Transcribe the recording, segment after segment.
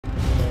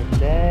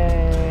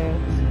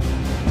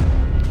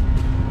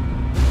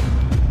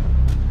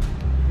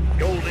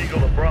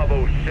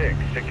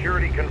6.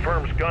 Security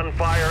confirms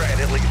gunfire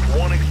and at least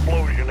one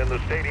explosion in the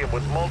stadium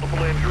with multiple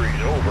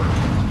injuries. Over.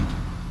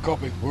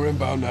 Copy. We're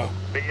inbound now.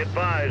 Be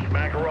advised,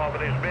 Makarov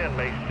and his men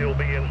may still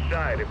be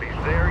inside. If he's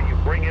there, you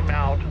bring him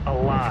out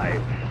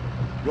alive.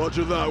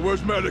 Roger that.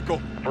 Where's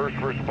medical? First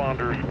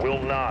responders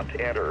will not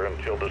enter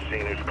until the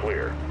scene is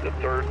clear. The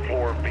third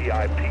floor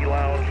VIP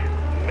lounge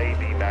may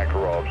be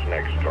Makarov's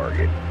next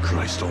target.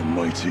 Christ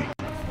almighty.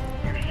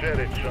 You said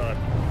it, son.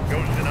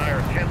 Ghost and I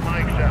are 10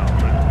 mics out.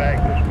 Let's bag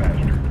this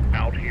bastard.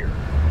 Out here.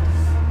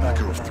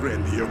 Makarov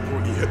threatened the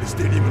airport. He hit the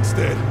stadium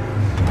instead.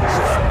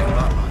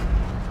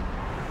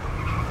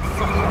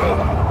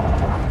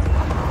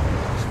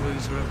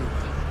 Civilians are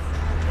everywhere.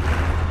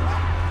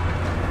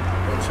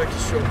 Well, check your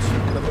shots.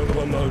 Get a load of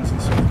unknowns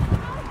inside.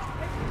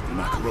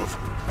 Makarov.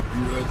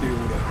 You heard the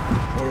order.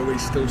 ROE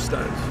still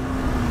stands.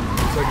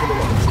 Take him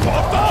along.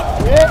 Stop!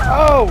 Yeah,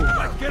 oh!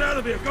 Get out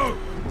of here, go!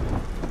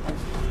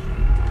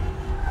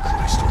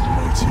 Christ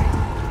almighty.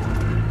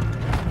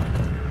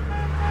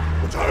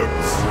 Watch out!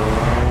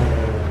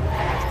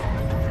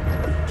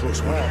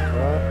 Close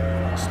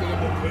one. Still in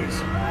one, please.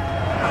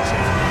 That's it.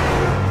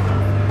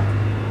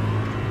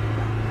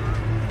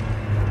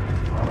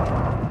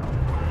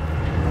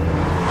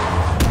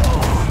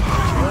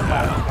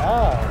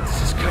 This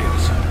is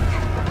chaos.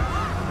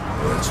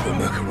 That's what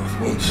Makarov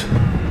wants.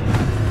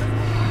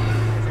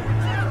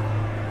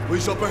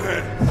 Police up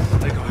ahead.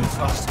 They got him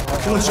fast.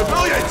 Killing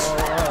civilians!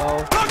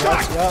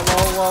 Contact! Yeah,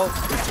 whoa.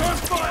 Return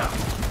fire!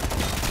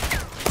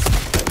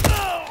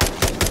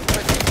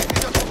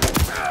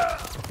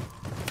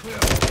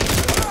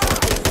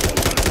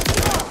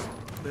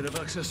 They have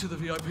access to the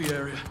VIP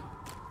area.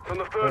 From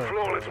the third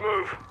floor, let's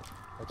move.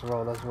 Let's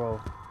roll.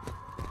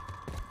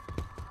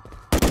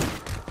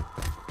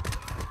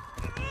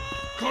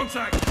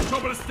 Contact!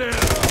 Top of the stairs!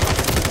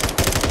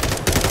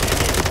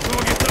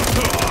 Target's up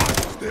top!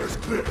 Stairs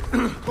clear.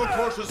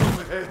 Concourses up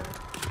ahead.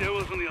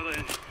 Stairwell's on the other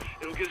end.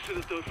 It'll get us to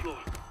the third floor.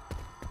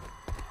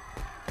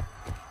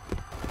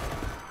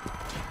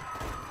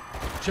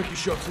 Check your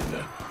shots in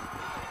there.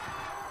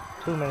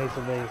 Too many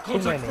civilians. Too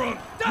Contact many. front!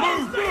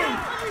 Move!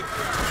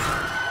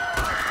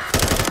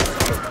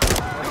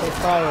 They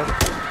fired.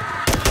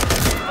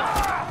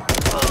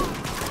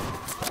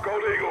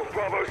 Gold Eagle,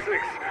 Bravo 6.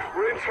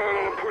 We're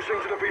internal and pushing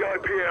to the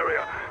VIP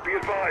area. Be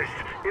advised,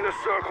 Inner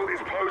Circle is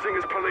posing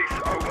as police.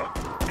 Over.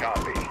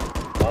 Copy.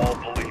 All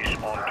police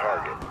on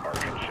target are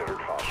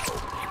considered hostile.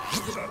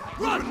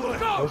 Run! Go!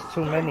 There's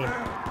too many.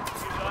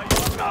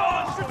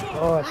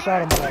 Oh, I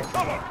shot him on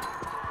accident.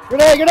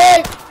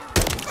 Grenade!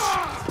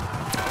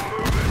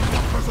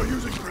 Fuckers are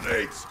using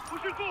grenades.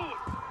 Push it forward!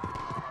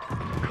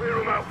 Clear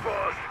them out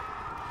fast.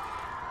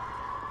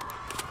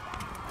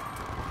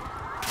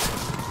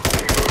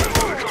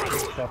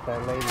 Shot that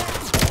lady.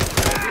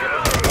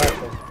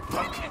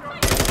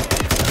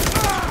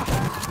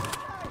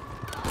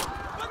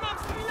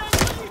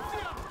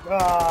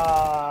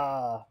 Ah!